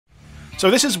So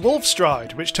this is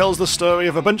Wolfstride, which tells the story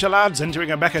of a bunch of lads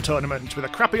entering a mecha tournament with a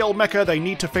crappy old mecha they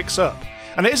need to fix up.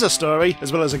 And it is a story,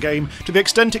 as well as a game, to the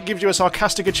extent it gives you a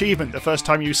sarcastic achievement the first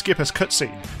time you skip a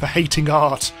cutscene for hating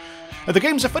art. The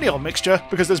game's a funny old mixture,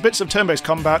 because there's bits of turn-based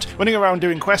combat, running around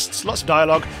doing quests, lots of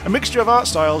dialogue, a mixture of art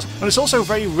styles, and it's also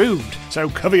very rude, so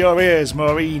cover your ears,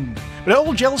 Maureen. But it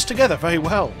all gels together very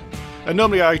well. And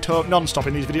normally I talk non-stop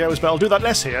in these videos, but I'll do that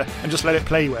less here, and just let it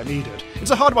play where needed.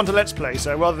 It's a hard one to let's play,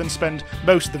 so rather than spend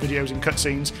most of the videos in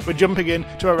cutscenes, we're jumping in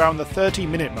to around the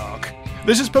 30-minute mark.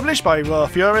 This is published by Raw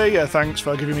Fury, thanks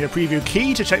for giving me a preview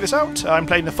key to check this out. I'm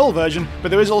playing the full version, but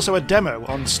there is also a demo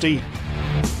on Steam.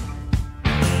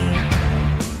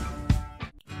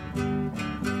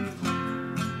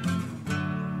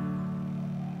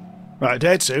 Right,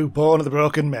 Day 2, Born of the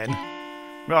Broken Men.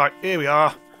 Right, here we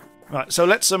are. Right, so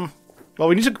let's well,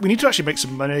 we need to actually make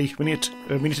some money. We need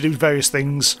to do various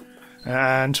things,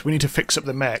 and we need to fix up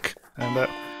the mech. But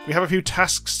we have a few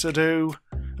tasks to do.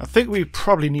 I think we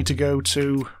probably need to go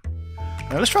to.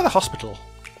 Let's try the hospital.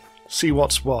 See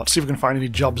what's what. See if we can find any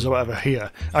jobs or whatever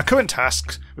here. Our current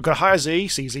tasks: we've got to hire Z,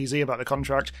 see ZZ about the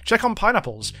contract, check on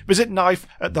pineapples, visit Knife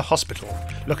at the hospital.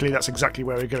 Luckily, that's exactly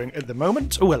where we're going at the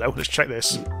moment. Oh, hello. Let's check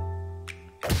this.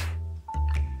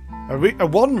 A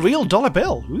 $1 real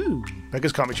bill. Ooh,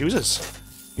 beggars can't be choosers.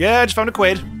 Yeah, just found a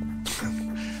quid.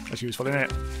 That's useful, isn't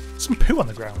it? Some poo on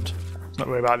the ground. Let's not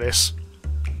worry about this.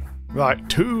 Right,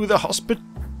 to the hospital.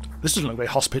 This doesn't look very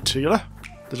hospitular.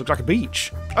 This looks like a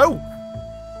beach. Oh!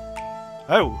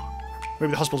 Oh!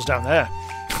 Maybe the hospital's down there.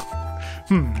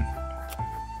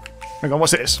 Hang on,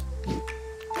 what's this?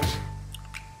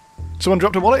 Someone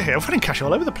dropped a wallet here. I'm finding cash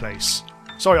all over the place.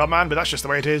 Sorry, old man, but that's just the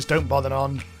way it is. Don't bother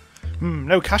on.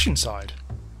 No cash inside.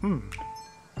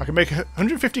 I can make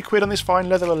 150 quid on this fine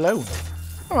leather alone.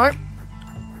 Alright.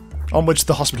 Onwards to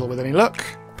the hospital with any luck.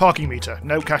 Parking meter.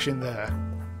 No cash in there.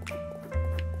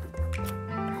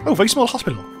 Oh, very small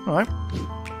hospital. Alright.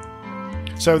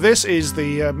 So this is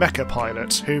the mecha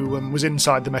pilot who was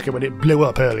inside the mecha when it blew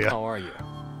up earlier. How are you?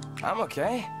 I'm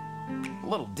okay. A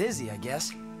little dizzy, I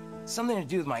guess. Something to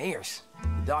do with my ears.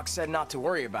 The doc said not to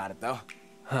worry about it, though.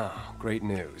 Huh, great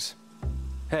news.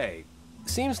 Hey,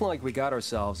 seems like we got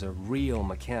ourselves a real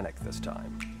mechanic this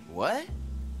time. What?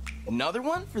 Another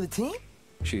one for the team?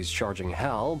 She's charging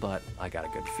hell, but I got a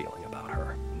good feeling about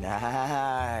her.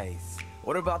 Nice.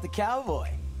 What about the Cowboy?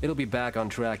 It'll be back on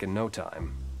track in no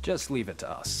time. Just leave it to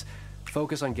us.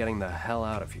 Focus on getting the hell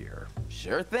out of here.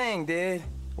 Sure thing, dude.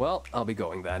 Well, I'll be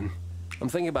going then. I'm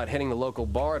thinking about hitting the local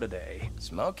bar today.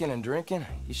 Smoking and drinking?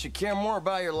 You should care more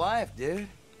about your life, dude.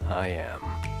 I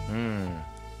am.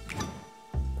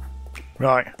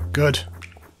 Right, good.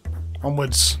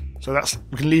 Onwards. So that's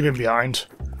we can leave him behind.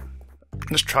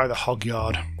 Let's try the hog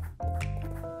yard.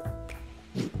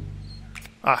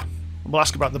 We'll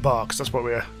ask about the bar, because that's what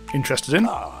we're interested in.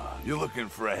 You're looking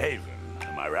for a haven,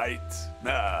 am I right?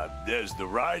 There's the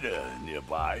Rider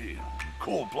nearby.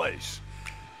 Cool place.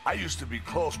 I used to be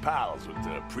close pals with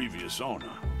the previous owner.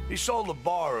 He sold the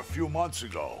bar a few months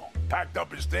ago. Packed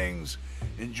up his things,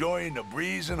 enjoying the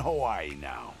breeze in Hawaii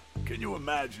now. Can you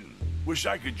imagine? Wish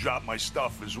I could drop my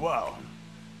stuff as well.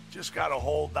 Just gotta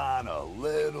hold on a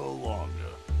little longer.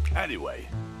 Anyway,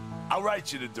 I'll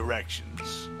write you the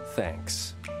directions.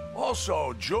 Thanks.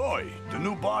 Also, Joy, the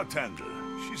new bartender.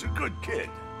 She's a good kid.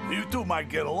 You two might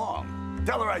get along.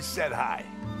 Tell her I said hi.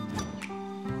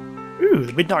 Ooh,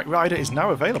 the Midnight Rider is now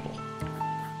available.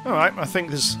 Alright, I don't think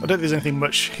there's anything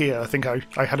much here. I think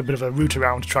I had a bit of a route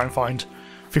around to try and find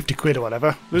 50 quid or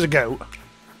whatever. There's a goat.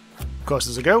 Of course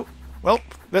there's a goat. Well,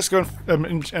 let's go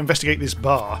and investigate this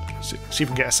bar. See if we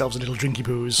can get ourselves a little drinky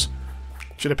booze.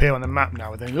 Should appear on the map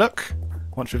now with any luck.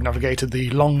 Once we've navigated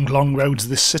the long, long roads of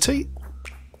this city.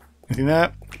 Anything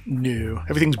there? No.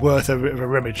 Everything's worth a bit of a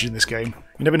rummage in this game.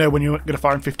 You never know when you're going to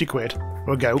find 50 quid.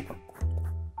 Or a goat.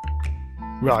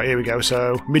 Right, here we go.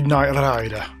 So, Midnight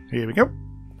Rider. Here we go.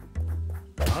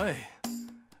 Hi,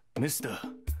 mister.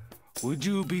 Would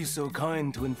you be so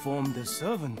kind to inform the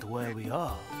servant where we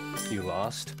are? You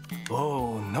lost?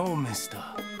 Oh, no, mister.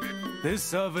 This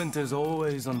servant is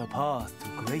always on the path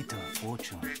to greater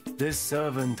fortune. This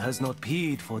servant has not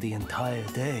peed for the entire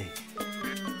day.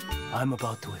 I'm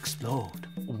about to explode.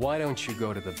 Why don't you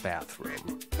go to the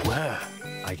bathroom? Where?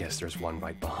 I guess there's one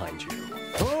right behind you.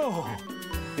 Oh,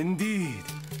 indeed.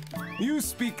 You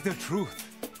speak the truth.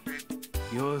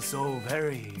 You're so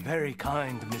very, very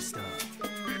kind, mister.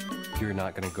 You're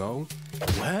not gonna go?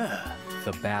 Where?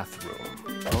 The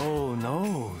bathroom. Oh,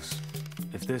 knows.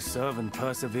 If this servant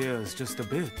perseveres just a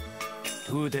bit,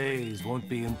 2 days won't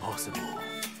be impossible.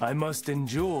 I must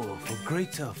endure for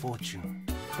greater fortune.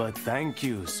 But thank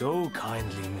you so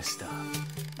kindly, mister.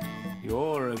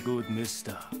 You're a good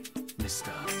mister.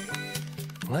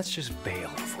 Let's just bail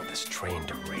before this train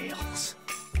derails.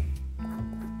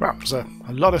 Wow, there's a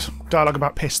lot of dialogue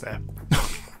about piss there.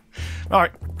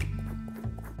 Alright.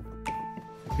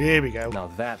 Here we go.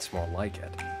 Now that's more like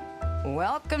it.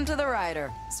 Welcome to the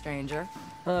Rider, stranger.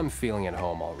 I'm feeling at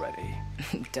home already.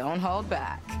 Don't hold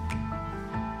back.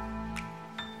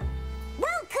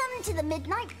 Welcome to the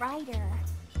Midnight Rider.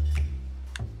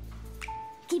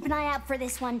 Keep an eye out for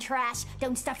this one, Trash.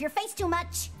 Don't stuff your face too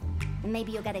much. And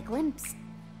maybe you'll get a glimpse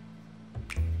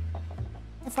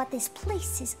of what this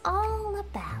place is all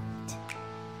about.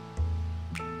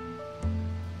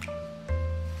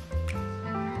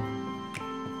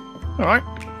 Alright.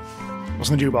 What's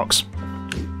in the jukebox?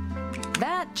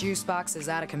 That juice box is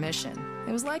out of commission.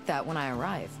 It was like that when I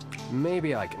arrived.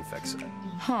 Maybe I can fix it.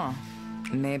 Huh.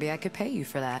 Maybe I could pay you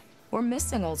for that. We're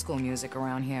missing old school music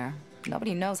around here.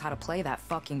 Nobody knows how to play that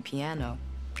fucking piano.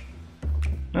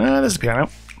 There's the piano.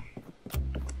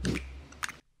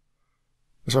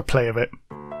 There's a play of it.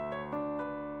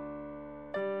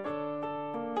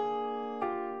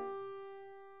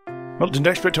 Well, didn't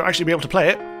expect to actually be able to play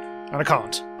it, and I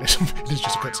can't. It is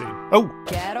just a cutscene. Oh!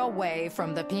 Get away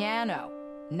from the piano.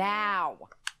 Now!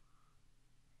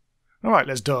 Alright,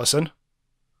 Les Dawson.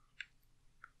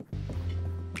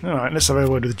 Alright, let's have a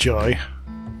word with Joy.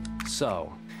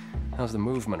 So, how's the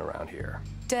movement around here?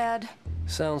 Dead.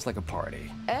 Sounds like a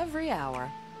party. Every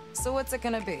hour. So what's it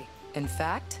gonna be? In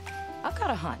fact, I've got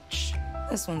a hunch.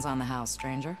 This one's on the house,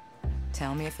 stranger.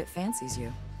 Tell me if it fancies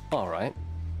you. All right.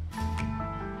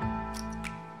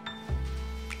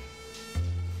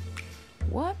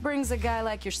 What brings a guy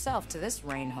like yourself to this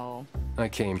rain hole? I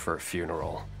came for a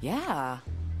funeral. Yeah,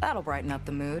 that'll brighten up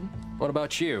the mood. What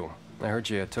about you? I heard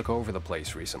you took over the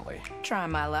place recently.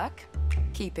 Trying my luck.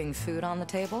 Keeping food on the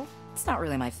table. It's not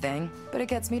really my thing, but it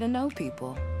gets me to know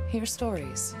people, hear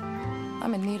stories.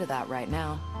 I'm in need of that right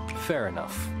now. Fair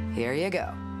enough. Here you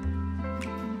go.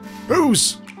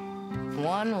 Booze!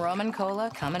 One rum and cola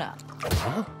coming up.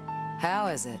 Huh? How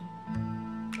is it?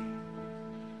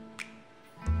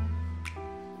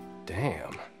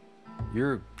 Damn.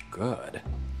 You're good.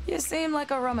 You seem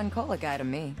like a rum and cola guy to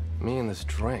me. Me and this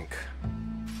drink.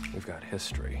 We've got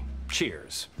history.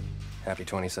 Cheers. Happy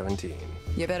 2017.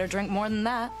 You better drink more than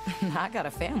that. I got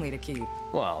a family to keep.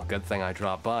 Well, good thing I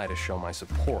dropped by to show my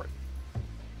support.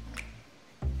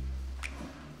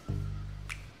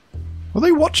 What are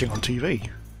they watching on TV?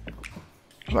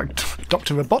 It's like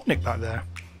Dr. Robotnik back there.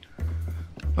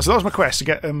 So that was my quest, to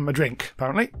get a drink,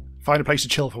 apparently. Find a place to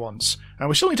chill for once. And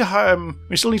we still need to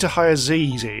hire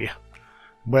ZZ.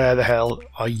 Where the hell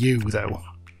are you, though?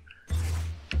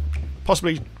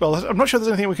 Possibly, well, I'm not sure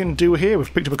there's anything we can do here.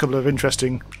 We've picked up a couple of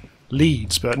interesting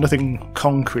leads, but nothing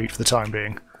concrete for the time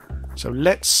being. So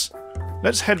let's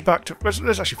head back to... Let's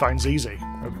actually find ZZ.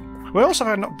 Where else have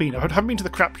I not been? I haven't been to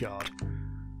the crapyard.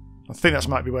 I think that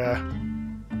might be where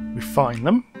we find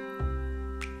them.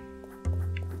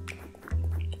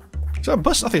 Is that a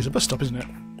bus? I think it's a bus stop, isn't it?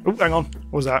 Oh, hang on.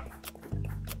 What was that?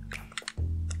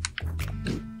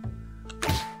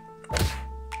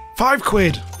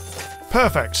 £5.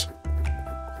 Perfect.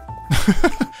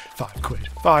 £5.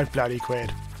 5 bloody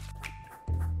quid.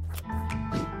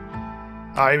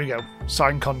 Ah, here we go.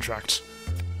 Sign contract.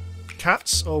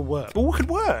 Cats or work? Oh, we could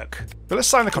work. But let's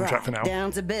sign the contract for now.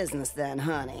 Down to business then,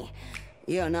 honey.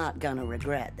 You're not gonna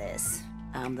regret this.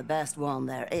 I'm the best one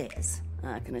there is.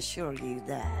 I can assure you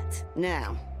that.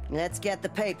 Now, let's get the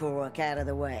paperwork out of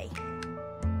the way.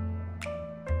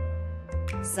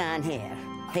 Sign here,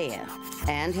 here,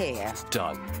 and here.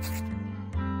 Done.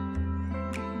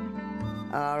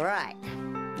 All right.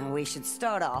 Now we should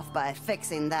start off by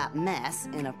fixing that mess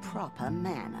in a proper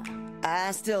manner.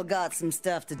 I still got some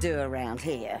stuff to do around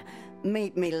here.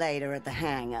 Meet me later at the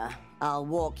hangar. I'll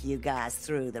walk you guys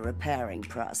through the repairing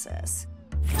process.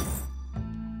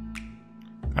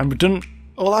 And we've done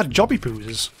all our jobby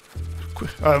poozes.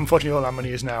 Unfortunately, all our money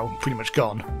is now pretty much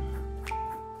gone.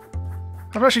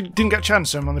 I actually didn't get a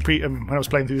chance on the when I was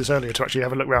playing through this earlier to actually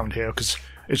have a look around here, because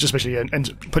it's just basically ends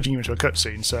up putting you into a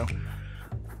cutscene, so...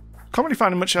 Can't really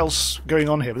find much else going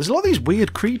on here, but there's a lot of these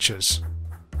weird creatures.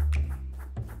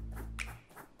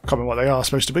 Can't remember what they are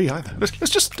supposed to be either. Let's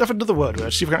just have another word with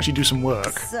it, see if we can actually do some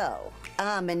work. So,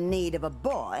 I'm in need of a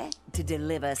boy to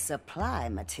deliver supply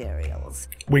materials.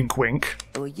 Wink wink.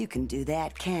 Well, you can do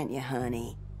that, can't you,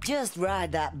 honey? Just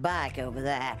ride that bike over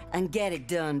there and get it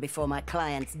done before my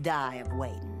clients die of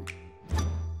waiting.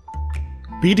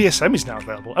 BDSM is now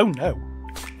available. Oh no.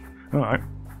 Alright.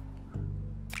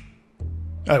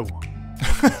 Oh.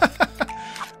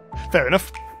 Fair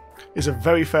enough. is a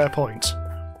very fair point.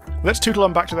 Let's tootle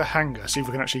on back to the hangar, see if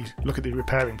we can actually look at the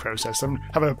repairing process and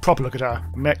have a proper look at our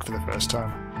mech for the first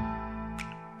time.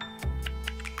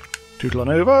 Tootle on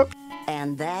over.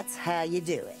 And that's how you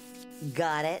do it.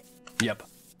 Got it? Yep.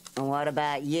 And what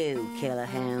about you, Killer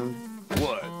Hound?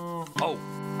 What? Oh,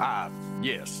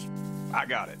 yes. I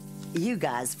got it. You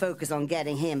guys focus on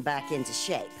getting him back into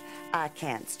shape. I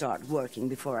can't start working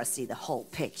before I see the whole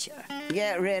picture.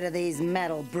 Get rid of these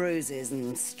metal bruises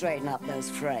and straighten up those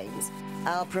frames.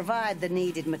 I'll provide the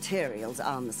needed materials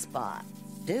on the spot.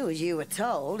 Do as you were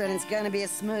told, and it's gonna be a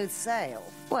smooth sail.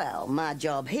 Well, my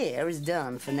job here is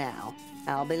done for now.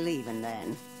 I'll be leaving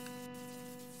then.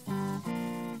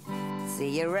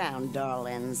 See you around,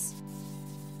 darlings.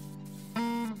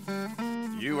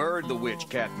 You heard the witch,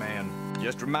 Catman.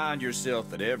 Just remind yourself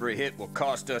that every hit will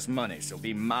cost us money, so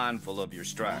be mindful of your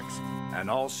strikes. And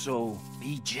also,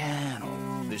 be gentle.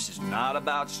 This is not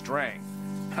about strength.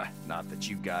 Not that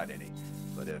you got any.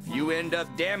 But if you end up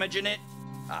damaging it,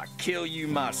 I'll kill you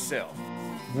myself.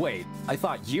 Wait, I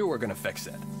thought you were gonna fix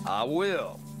it. I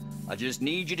will. I just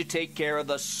need you to take care of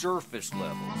the surface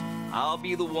levels. I'll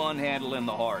be the one handling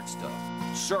the hard stuff.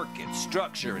 Circuit,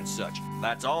 structure, and such.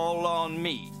 That's all on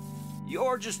me.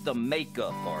 You're just the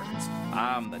makeup artist.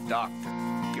 I'm the doctor.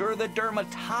 You're the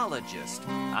dermatologist.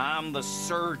 I'm the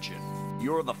surgeon.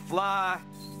 You're the fly.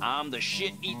 I'm the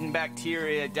shit-eating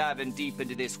bacteria diving deep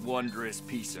into this wondrous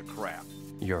piece of crap.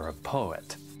 You're a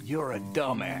poet. You're a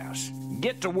dumbass.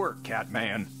 Get to work,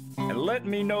 Catman. And let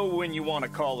me know when you want to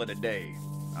call it a day.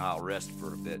 I'll rest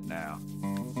for a bit now.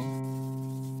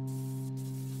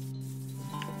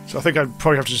 So I think I'd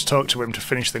probably have to just talk to him to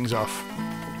finish things off.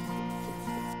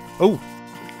 Oh,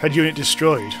 head unit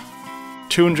destroyed.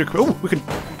 200 quid. Oh, we could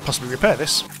possibly repair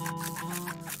this.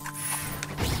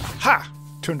 Ha!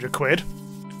 200 quid.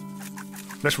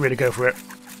 Let's really go for it.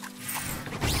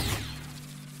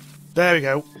 There we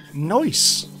go.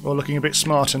 Nice! We're looking a bit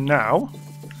smarter now.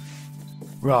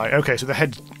 Right, okay, so the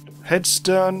head's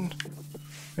done.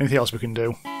 Anything else we can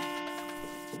do?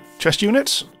 Chest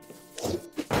units?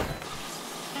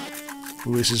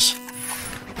 Ooh, this is...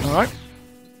 Alright.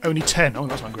 Only 10. Oh,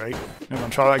 that's not great. Never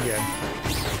mind, try that again.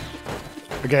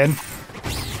 Again.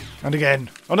 And again.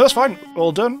 Oh no, that's fine.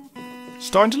 All done.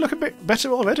 Starting to look a bit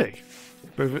better already.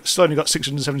 But we've still only got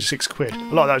 676 quid. A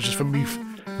lot of that is just from me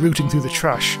rooting through the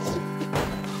trash.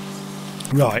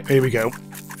 Right, here we go.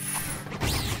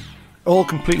 All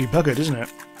completely buggered, isn't it?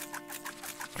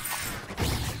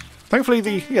 Thankfully,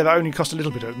 that only cost a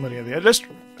little bit of money at the end.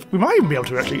 We might even be able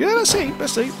to actually... Yeah, let's see.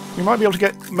 We might be able to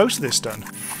get most of this done.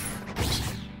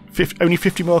 Only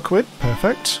 50 more quid.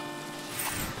 Perfect.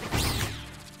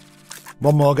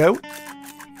 One more go.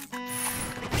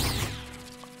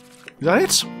 Is that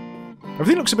it?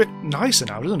 Everything looks a bit nicer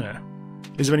now, doesn't it?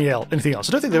 Is there anything else?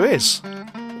 I don't think there is.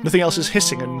 Nothing else is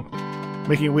hissing and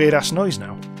making a weird-ass noise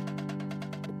now.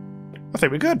 I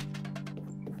think we're good.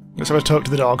 Let's have a talk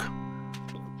to the dog.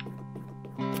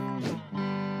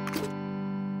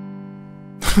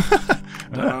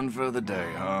 Done for the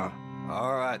day, huh?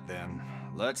 All right, then.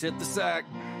 Let's hit the sack.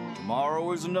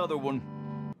 Tomorrow is another one.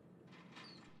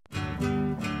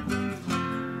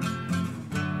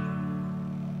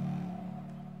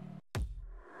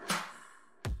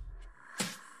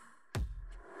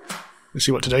 Let's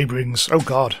see what today brings. Oh,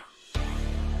 God.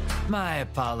 My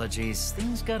apologies.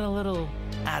 Things got a little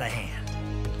out of hand.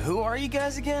 Who are you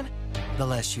guys again? The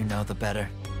less you know, the better.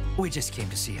 We just came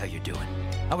to see how you're doing.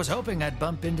 I was hoping I'd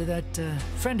bump into that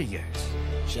friend of yours.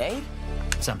 Shade?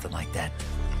 Something like that.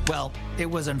 Well, it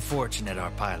was unfortunate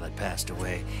our pilot passed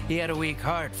away. He had a weak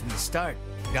heart from the start.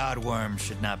 Godworm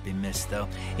should not be missed, though.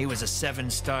 He was a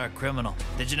 7-star criminal.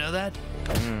 Did you know that?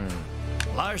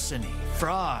 Larceny,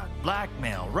 fraud,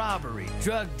 blackmail, robbery,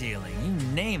 drug dealing, you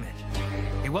name it.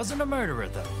 He wasn't a murderer,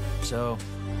 though. So,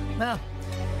 well,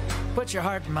 put your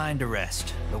heart and mind to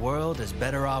rest. The world is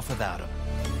better off without him.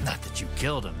 Not that you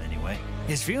killed him, anyway.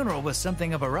 His funeral was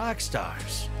something of a rock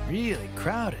star's. Really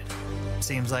crowded.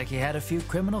 Seems like he had a few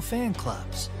criminal fan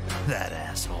clubs. That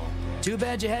asshole. Too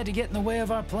bad you had to get in the way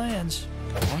of our plans.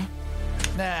 Huh?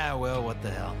 Ah, well, what the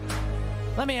hell.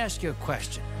 Let me ask you a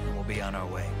question, and we'll be on our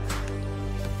way.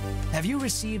 Have you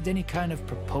received any kind of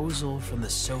proposal from the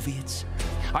Soviets?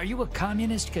 Are you a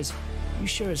communist? Because you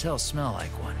sure as hell smell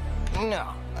like one. No,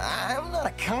 I'm not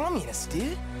a communist,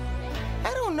 dude.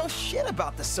 I don't know shit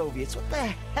about the Soviets. What the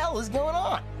hell is going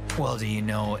on? Well, do you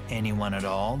know anyone at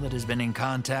all that has been in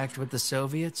contact with the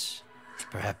Soviets?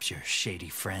 Perhaps your shady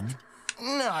friend?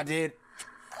 No, dude.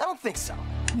 I don't think so.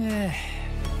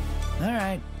 All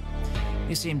right.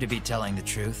 You seem to be telling the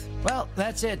truth. Well,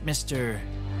 that's it, Mr.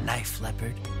 Knife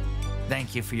Leopard.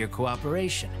 thank you for your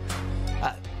cooperation.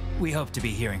 We hope to be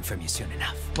hearing from you soon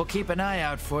enough. We'll keep an eye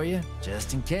out for you,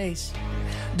 just in case.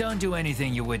 Don't do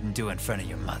anything you wouldn't do in front of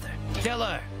your mother.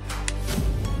 Killer!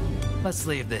 Let's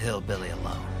leave the hillbilly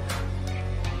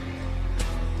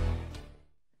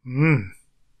alone.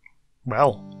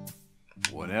 Well.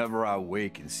 Whenever I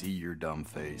wake and see your dumb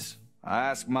face, I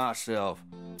ask myself,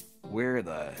 where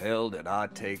the hell did I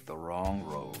take the wrong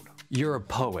road? You're a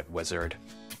poet, wizard.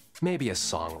 Maybe a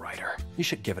songwriter. You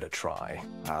should give it a try.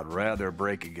 I'd rather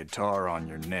break a guitar on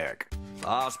your neck. The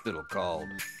hospital called.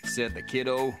 Said the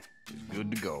kiddo is good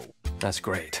to go. That's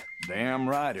great. Damn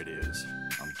right it is.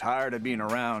 I'm tired of being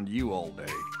around you all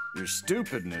day. Your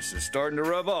stupidness is starting to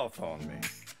rub off on me.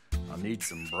 I need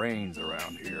some brains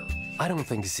around here. I don't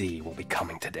think Z will be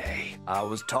coming today. I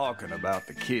was talking about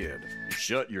the kid.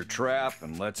 Shut your trap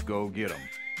and let's go get him.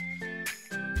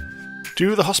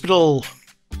 To the hospital,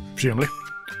 presumably.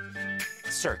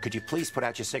 Sir, could you please put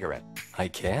out your cigarette? I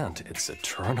can't. It's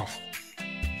eternal.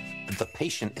 The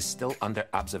patient is still under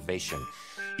observation.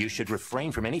 You should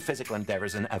refrain from any physical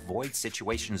endeavors and avoid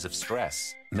situations of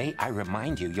stress. May I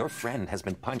remind you, your friend has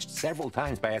been punched several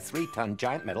times by a 3-ton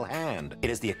giant metal hand.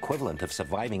 It is the equivalent of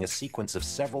surviving a sequence of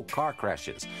several car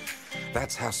crashes.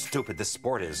 That's how stupid this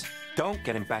sport is. Don't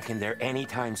get him back in there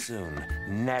anytime soon.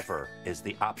 Never is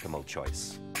the optimal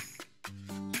choice.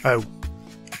 Oh.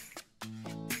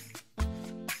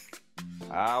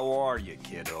 How are you,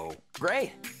 kiddo?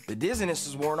 Great. The dizziness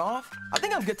is worn off. I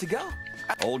think I'm good to go.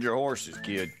 Hold your horses,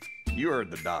 kid. You heard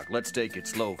the doc. Let's take it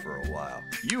slow for a while.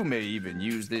 You may even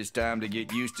use this time to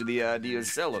get used to the idea of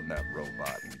selling that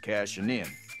robot and cashing in.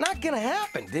 Not gonna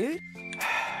happen, dude.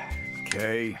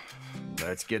 Okay,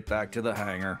 let's get back to the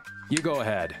hangar. You go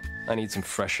ahead. I need some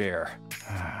fresh air.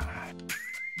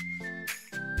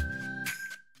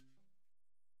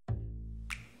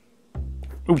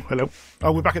 Oh, hello.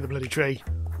 Oh, we're back at the bloody tree.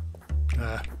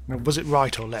 No, was it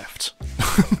right or left?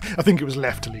 I think it was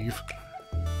left to leave.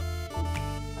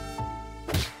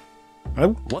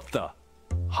 Oh? What the?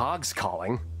 Hog's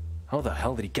calling? How the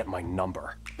hell did he get my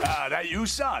number? That you,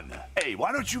 son? Hey,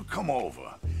 why don't you come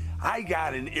over? I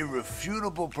got an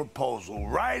irrefutable proposal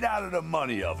right out of the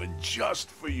money oven just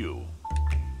for you.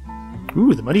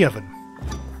 Ooh, the money oven.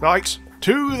 Right,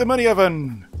 to the money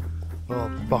oven! Or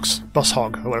boss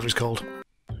hog, or whatever it's called.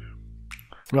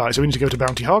 Right, so we need to go to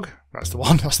Bounty Hog. That's the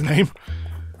one, that's the name.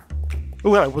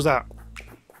 Oh, what was that?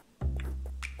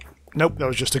 Nope, that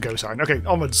was just a go sign. Okay,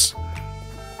 onwards.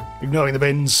 Ignoring the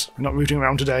bins, we're not rooting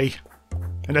around today.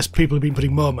 Unless people have been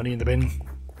putting more money in the bin.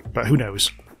 But who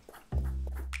knows?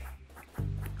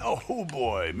 Oh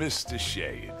boy, Mr.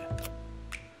 Shade.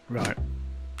 Right.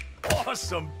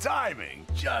 Awesome timing,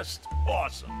 just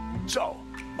awesome. So,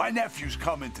 my nephew's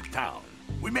coming to town.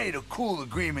 We made a cool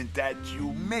agreement that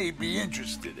you may be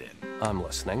interested in. I'm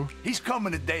listening. He's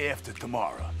coming the day after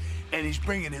tomorrow, and he's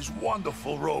bringing his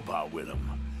wonderful robot with him.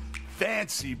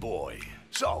 Fancy boy.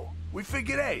 So, we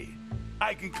figured, hey,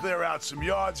 I can clear out some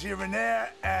yards here and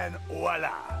there, and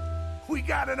voila. We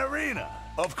got an arena.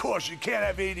 Of course, you can't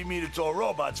have 80-meter-tall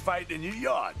robots fighting in your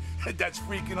yard. That's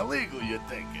freaking illegal, you're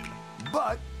thinking.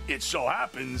 But it so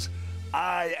happens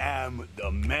I am the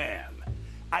man.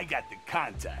 I got the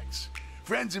contacts.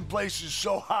 Friends in places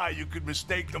so high you could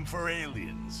mistake them for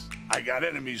aliens. I got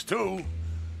enemies too.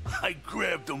 I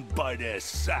grabbed them by their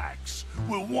sacks.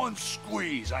 With one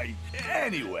squeeze,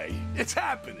 Anyway, it's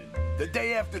happening. The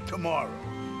day after tomorrow.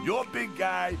 Your big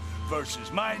guy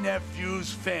versus my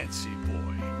nephew's fancy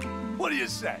boy. What do you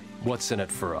say? What's in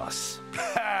it for us?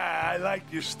 I like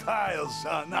your style,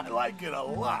 son. I like it a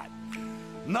lot.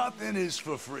 Nothing is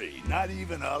for free, not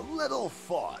even a little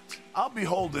thought. I'll be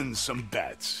holding some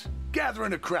bets,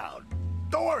 gathering a crowd.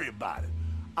 Don't worry about it.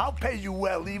 I'll pay you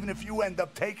well even if you end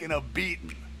up taking a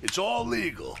beating. It's all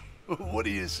legal. What do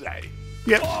you say?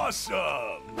 Yep.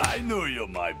 Awesome! I knew you,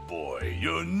 my boy.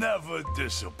 You never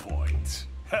disappoint.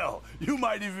 Hell, you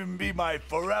might even be my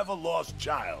forever lost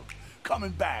child, coming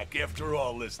back after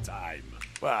all this time.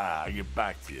 Well, I'll get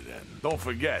back to you then. Don't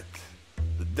forget,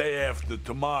 the day after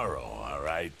tomorrow, all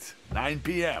right? 9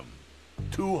 p.m.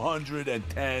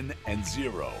 210 and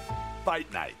 0.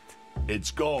 Fight night.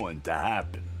 It's going to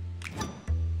happen.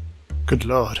 Good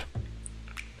lord.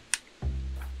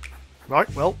 Right,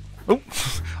 well, oh,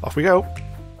 off we go.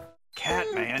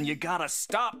 Catman, you gotta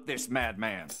stop this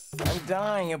madman. I'm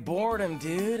dying of boredom,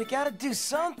 dude. I gotta do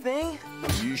something.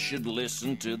 You should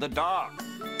listen to the doc.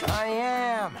 I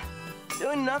am.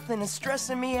 Doing nothing is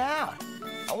stressing me out.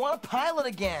 I want to pilot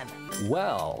again.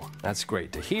 Well, that's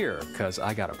great to hear, because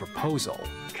I got a proposal.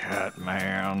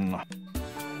 Catman.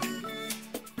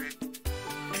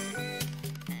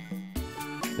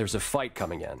 There's a fight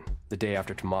coming in. the day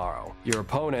after tomorrow. Your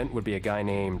opponent would be a guy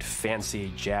named Fancy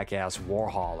Jackass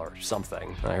Warhol or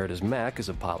something. I heard his mech is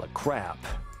a pile of crap,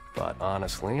 but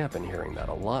honestly, I've been hearing that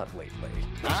a lot lately.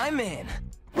 I'm in.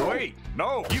 Wait,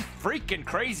 no, you freaking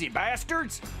crazy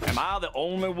bastards! Am I the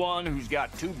only one who's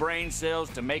got 2 brain cells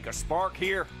to make a spark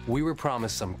here? We were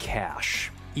promised some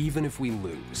cash, even if we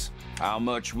lose. How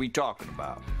much we talking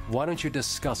about? Why don't you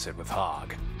discuss it with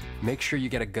Hog? Make sure you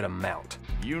get a good amount.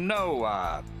 You know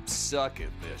I suck at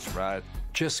this, right?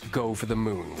 Just go for the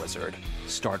moon, wizard.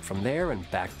 Start from there and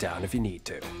back down if you need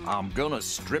to. I'm gonna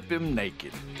strip him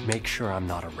naked. Make sure I'm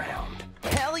not around.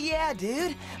 Hell yeah,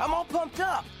 dude. I'm all pumped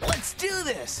up. Let's do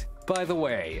this. By the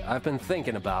way, I've been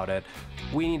thinking about it.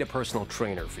 We need a personal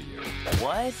trainer for you.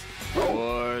 What?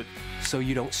 What? So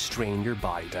you don't strain your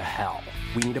body to hell.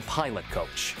 We need a pilot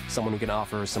coach, someone who can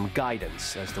offer some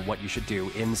guidance as to what you should do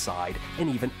inside and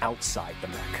even outside the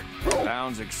mech.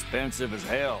 Sounds expensive as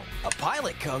hell. A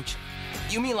pilot coach?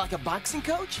 You mean like a boxing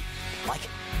coach? Like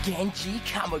Genji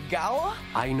Kamigawa?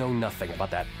 I know nothing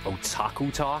about that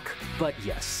otaku talk, but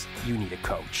yes, you need a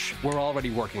coach. We're already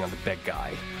working on the big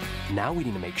guy. Now we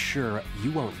need to make sure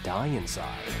you won't die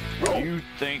inside. You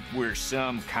think we're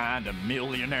some kind of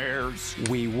millionaires?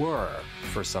 We were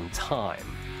for some time,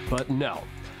 but no.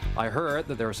 I heard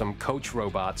that there are some coach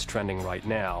robots trending right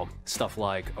now. Stuff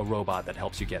like a robot that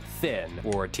helps you get thin,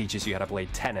 or teaches you how to play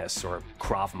tennis, or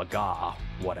Krav Maga,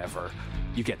 whatever.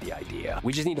 You get the idea.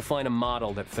 We just need to find a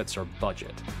model that fits our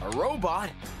budget. A robot?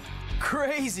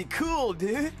 Crazy cool,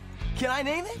 dude. Can I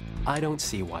name it? I don't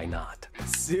see why not.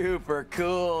 Super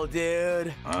cool,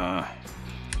 dude.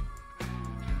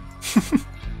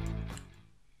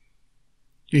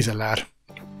 He's a lad.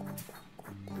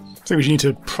 I think we need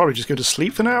to probably just go to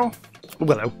sleep for now.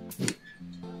 Willow.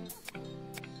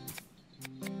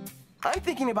 I'm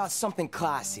thinking about something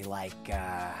classy like,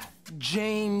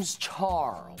 James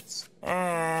Charles.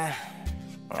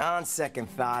 On second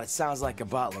thought, it sounds like a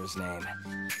butler's name.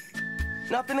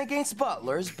 Nothing against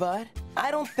butlers, but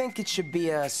I don't think it should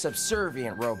be a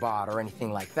subservient robot or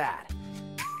anything like that.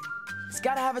 It's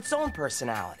gotta have its own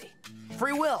personality.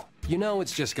 Free will. You know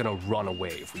it's just gonna run away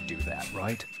if we do that,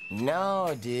 right?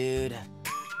 No, dude.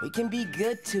 We can be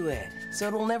good to it, so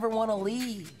it'll never want to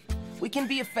leave. We can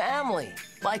be a family.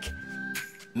 Like,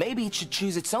 maybe it should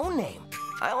choose its own name.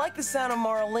 I like the sound of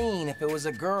Marlene if it was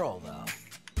a girl, though.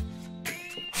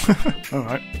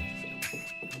 Alright.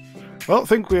 Well, I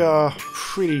think we are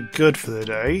pretty good for the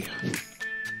day.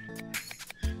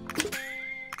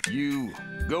 You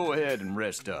go ahead and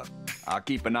rest up. I'll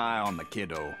keep an eye on the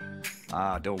kiddo.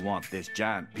 I don't want this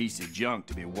giant piece of junk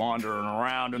to be wandering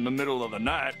around in the middle of the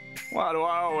night. Why do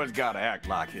I always gotta act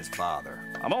like his father?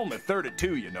 I'm only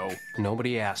 32, you know.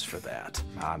 Nobody asked for that.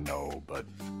 I know, but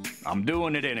I'm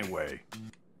doing it anyway.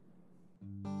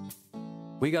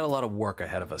 We got a lot of work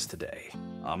ahead of us today.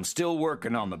 I'm still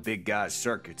working on the big guy's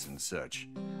circuits and such.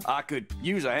 I could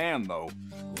use a hand, though.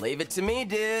 Leave it to me,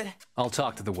 dude. I'll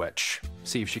talk to the witch,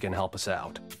 see if she can help us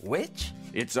out. Witch?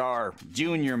 It's our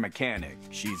junior mechanic.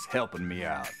 She's helping me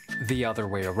out. The other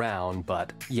way around,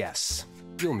 but yes,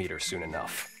 you'll meet her soon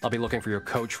enough. I'll be looking for your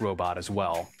coach robot as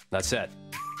well. That's it.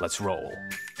 Let's roll.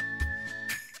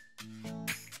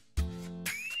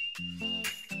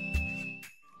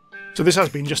 So this has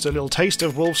been just a little taste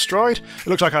of Wolfstride. It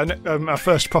looks like our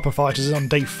first proper fight is on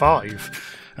day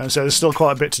 5. And so there's still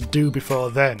quite a bit to do before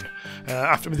then.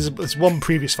 There's one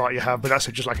previous fight you have, but that's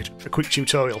just like a quick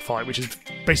tutorial fight, which is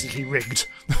basically rigged.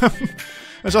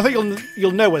 And so I think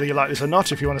you'll know whether you like this or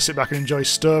not if you want to sit back and enjoy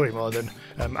story more than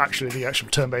actually the actual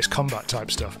turn-based combat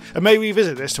type stuff. And maybe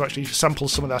revisit this to actually sample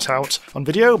some of that out on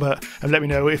video, but let me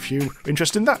know if you're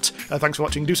interested in that. Thanks for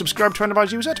watching. Do subscribe to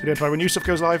Randomise User to be notified when new stuff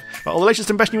goes live about all the latest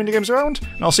and best new indie games around,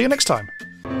 and I'll see you next time.